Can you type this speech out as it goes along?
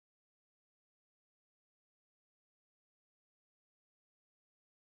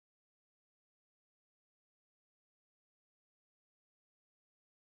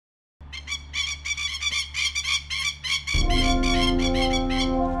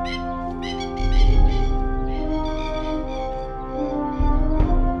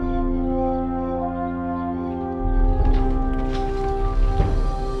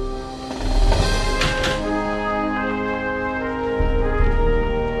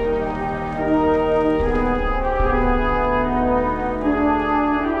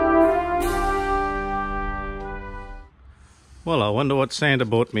wonder what Santa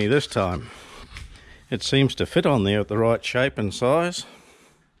bought me this time. It seems to fit on there at the right shape and size.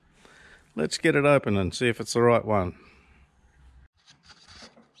 Let's get it open and see if it's the right one.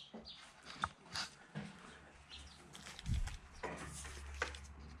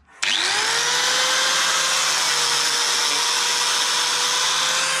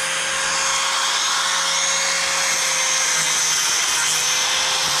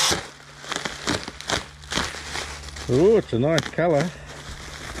 Oh, it's a nice colour.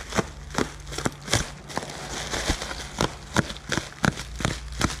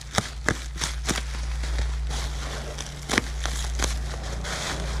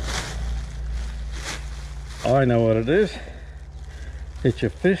 I know what it is. It's a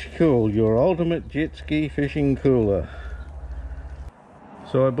Fishcool, your ultimate jet ski fishing cooler.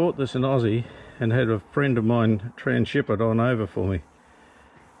 So I bought this in Aussie and had a friend of mine transship it on over for me.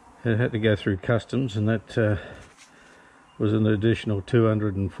 It had to go through customs, and that was an additional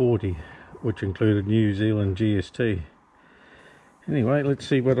 240, which included New Zealand GST. Anyway, let's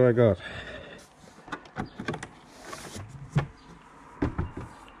see what I got.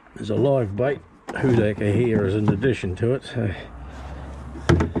 There's a live bait hoodacre here as an addition to it, so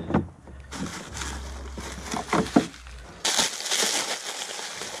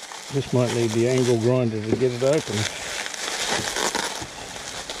this might need the angle grinder to get it open.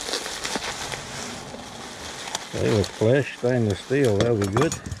 They look flash, stainless steel, that'll be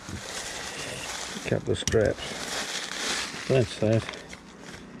good. A couple of straps. That's that.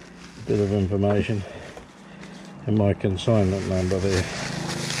 Bit of information. And my consignment number there.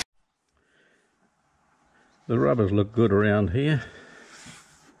 The rubbers look good around here.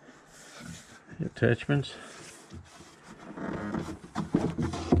 The attachments.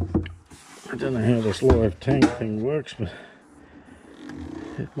 I don't know how this live tank thing works, but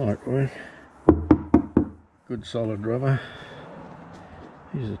it might work. Good solid rubber.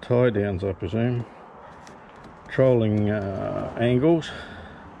 These are tie downs, I presume. Trolling angles.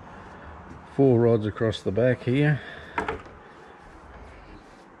 4 rods across the back here.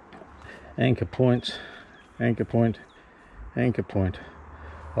 Anchor points. Anchor point. Anchor point.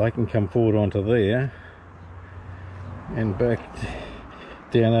 I can come forward onto there and back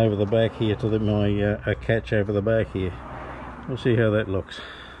down over the back here to my a catch over the back here. We'll see how that looks.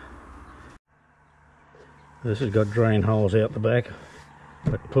 This has got drain holes out the back.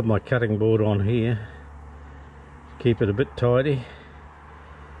 I can put my cutting board on here, keep it a bit tidy.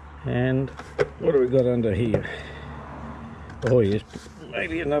 And what do we got under here? Oh yes,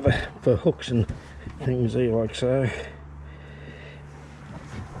 maybe another for hooks and things there like so.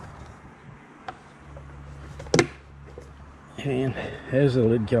 And as the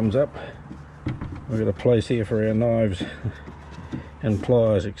lid comes up, we've got a place here for our knives and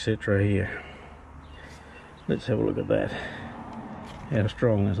pliers, etc. here. Let's have a look at that. How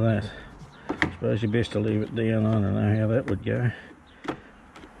strong is that? I suppose you're best to leave it down. I don't know how that would go.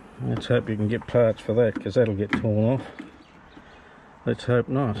 Let's hope you can get parts for that, because that'll get torn off. Let's hope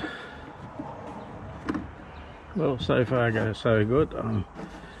not. Well, so far goes so good. I'm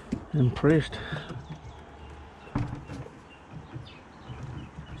impressed.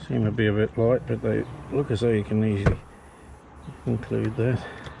 Seem to be a bit light, but they look as though you can easily include that.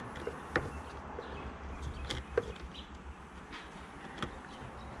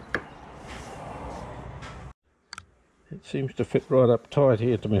 It seems to fit right up tight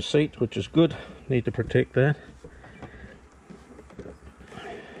here to my seat, which is good. Need to protect that.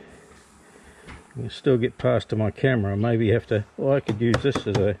 You still get past to my camera. Maybe have to. Well, I could use this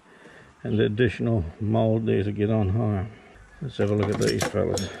as an additional mould there to get on higher. Let's have a look at these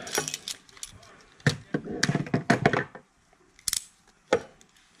fellas. A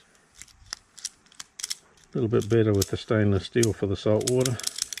little bit better with the stainless steel for the salt water.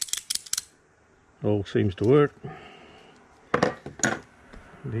 All seems to work.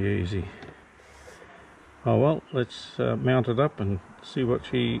 Be easy. Oh well, let's mount it up and see what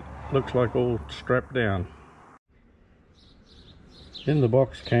she looks like all strapped down. In the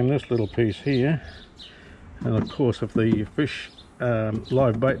box came this little piece here, and of course if the fish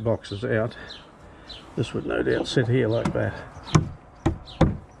live bait box is out, this would no doubt sit here like that.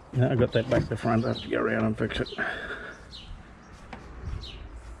 Now I've got that back to front, I have to go around and fix it.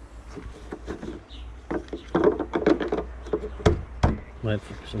 That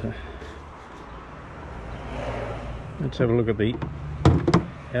fixes it. Let's have a look at the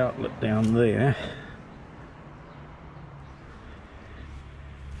outlet down there.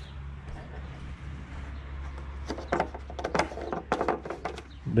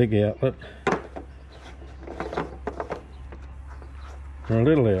 Big outlet. Or a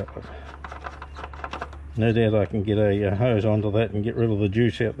little outlet. No doubt I can get a hose onto that and get rid of the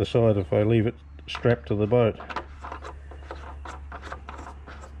juice out the side if I leave it strapped to the boat.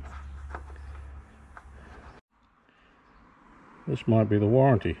 This might be the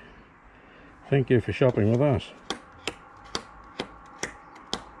warranty. Thank you for shopping with us.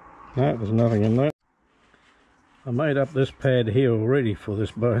 No, there's nothing in there. I made up this pad here already for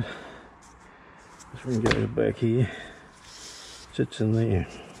this boat. This one goes back here, sits in there.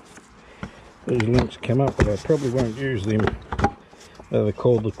 These links come up, but I probably won't use them. They're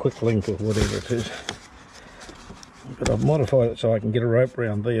called the quick link or whatever it is. But I've modified it so I can get a rope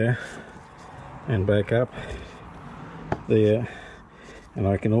around there and back up there, and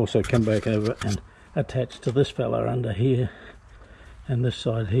I can also come back over and attach to this fella under here and this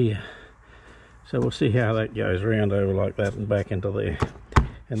side here. So we'll see how that goes round over like that and back into there,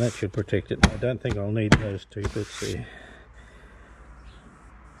 and that should protect it. I don't think I'll need those two bits there.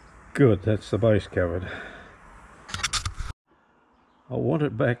 Good, that's the base covered. I want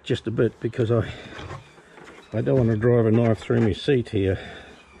it back just a bit because I don't want to drive a knife through my seat here.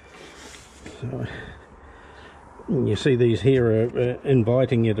 So you see these here are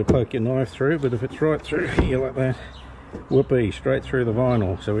inviting you to poke your knife through, but if it's right through here like that, whoopee, straight through the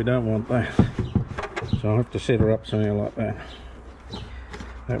vinyl, so we don't want that. So I'll have to set her up something like that.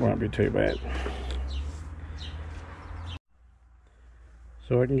 That won't be too bad.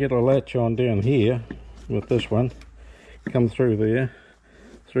 So I can get a latch on down here with this one, come through there,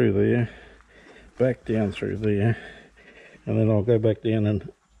 back down through there, and then I'll go back down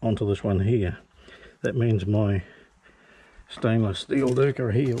and onto this one here. That means my stainless steel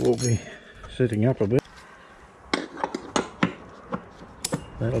durker here will be sitting up a bit.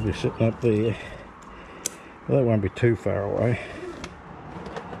 That'll be sitting up there. Well, that won't be too far away.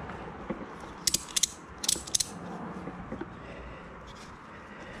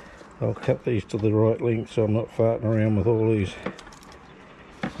 I'll cut these to the right length so I'm not farting around with all these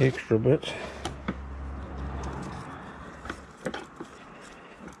extra bits.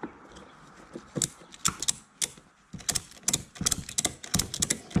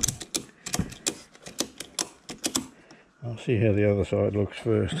 I'll see how the other side looks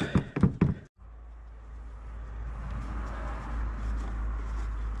first.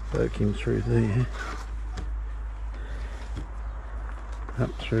 Poking through there, up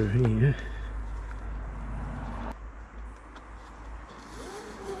through here,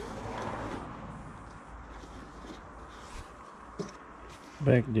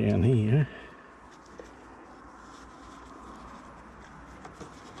 back down here,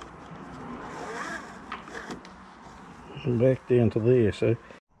 and back down to there. So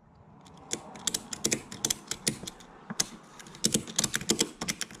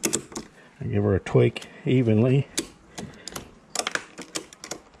I give her a tweak evenly.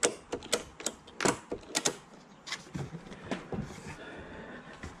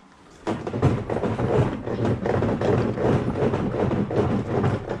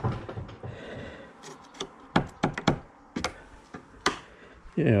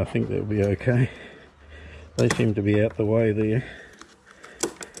 Yeah, I think they'll be okay. They seem to be out the way there.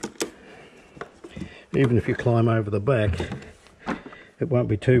 Even if you climb over the back, it won't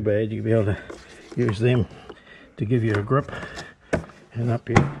be too bad. You'll be able to use them to give you a grip, and up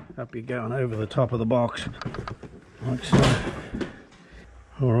you're going over the top of the box like so.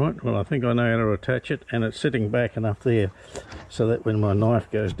 Alright, well I think I know how to attach it, and it's sitting back enough there so that when my knife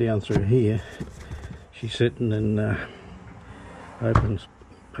goes down through here, she's sitting in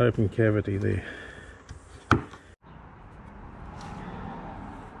open cavity there.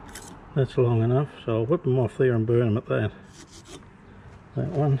 That's long enough, so I'll whip them off there and burn them at that. That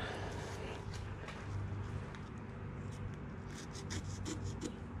one.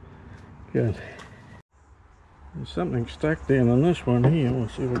 Good. There's something stuck down on this one here. We'll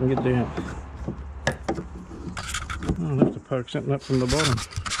see if we can get down. I'll have to poke something up from the bottom.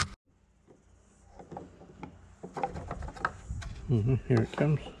 Here it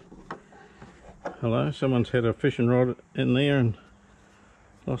comes. Hello, someone's had a fishing rod in there and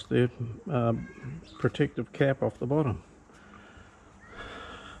lost their protective cap off the bottom.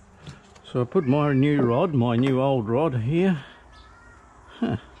 So I put my new old rod here.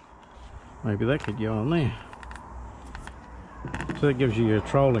 Huh. Maybe that could go on there. So that gives you a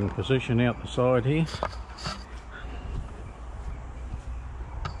trolling position out the side here.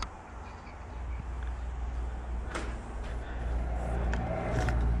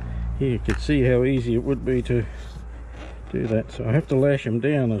 Here you can see how easy it would be to do that. So I have to lash them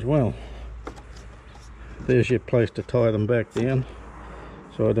down as well. There's your place to tie them back down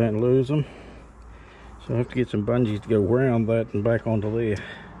so I don't lose them. So I have to get some bungees to go around that and back onto there.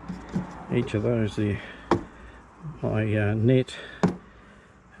 Each of those there. my net,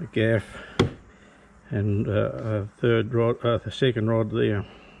 a gaff, and a third rod, the second rod there.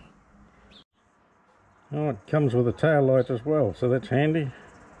 Oh, it comes with a tail light as well, so that's handy.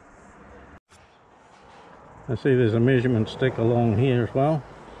 I see there's a measurement stick along here as well.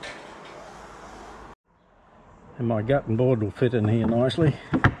 And my gutting board will fit in here nicely.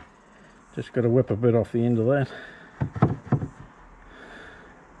 Just got to whip a bit off the end of that.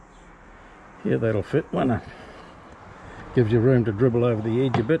 Yeah, that'll fit, won't it? Gives you room to dribble over the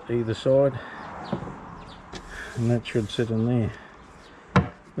edge a bit either side. And that should sit in there.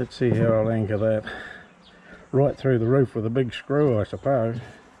 Let's see how I'll anchor that. Right through the roof with a big screw, I suppose.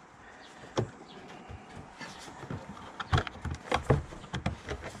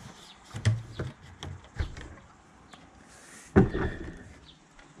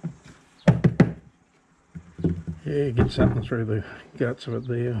 Yeah, get something through the guts of it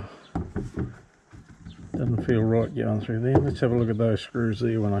there. Doesn't feel right going through there. Let's have a look at those screws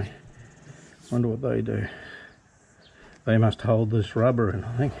there when I wonder what they do. They must hold this rubber in,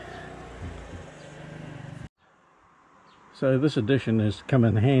 I think. So this addition has come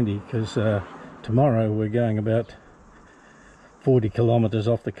in handy because tomorrow we're going about 40 kilometres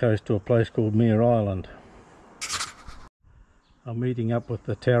off the coast to a place called Mere Island. I'm meeting up with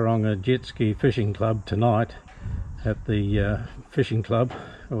the Tauranga Jet Ski Fishing Club tonight at the fishing club.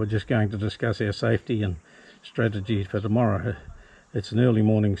 We're just going to discuss our safety and strategy for tomorrow. It's an early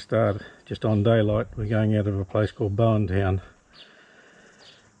morning start, just on daylight. We're going out of a place called Bowen Town,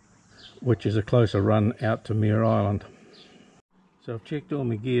 which is a closer run out to Mere Island. So I've checked all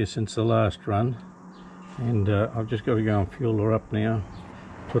my gear since the last run, and I've just got to go and fuel her up now.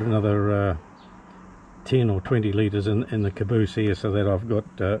 Put another 10 or 20 litres in the caboose here so that I've got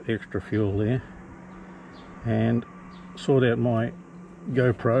extra fuel there. And sort out my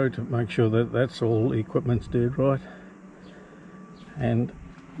GoPro to make sure that that's all equipment's dead right, and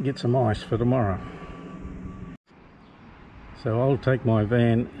get some ice for tomorrow. So I'll take my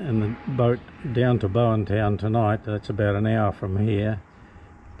van and the boat down to Bowen Town tonight. That's about an hour from here.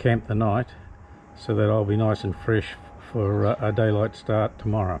 Camp the night so that I'll be nice and fresh for a daylight start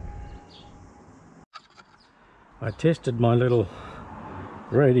tomorrow. I tested my little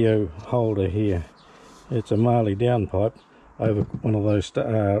radio holder here. It's a Marley downpipe over one of those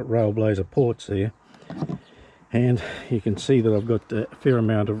Railblazer ports there, and you can see that I've got a fair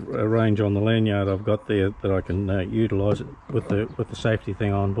amount of range on the lanyard I've got there that I can utilise it with the safety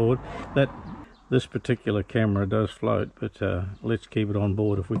thing on board. This particular camera does float, but let's keep it on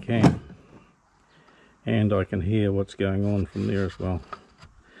board if we can. And I can hear what's going on from there as well.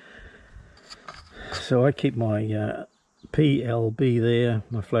 So I keep my PLB there,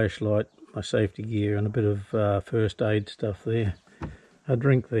 my flashlight, my safety gear, and a bit of first aid stuff there, a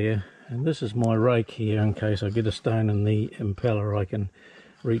drink there, and this is my rake here in case I get a stone in the impeller I can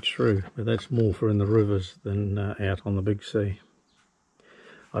reach through, but that's more for in the rivers than out on the big sea.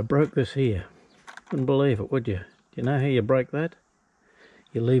 I broke this here. Couldn't believe it, would you? Do you know how you break that?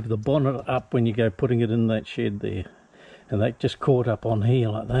 You leave the bonnet up when you go putting it in that shed there, and that just caught up on here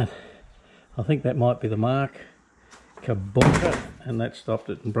like that. I think that might be the mark. Kabonka, and that stopped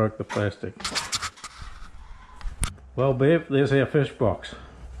it and broke the plastic. Well, Bev, there's our fish box.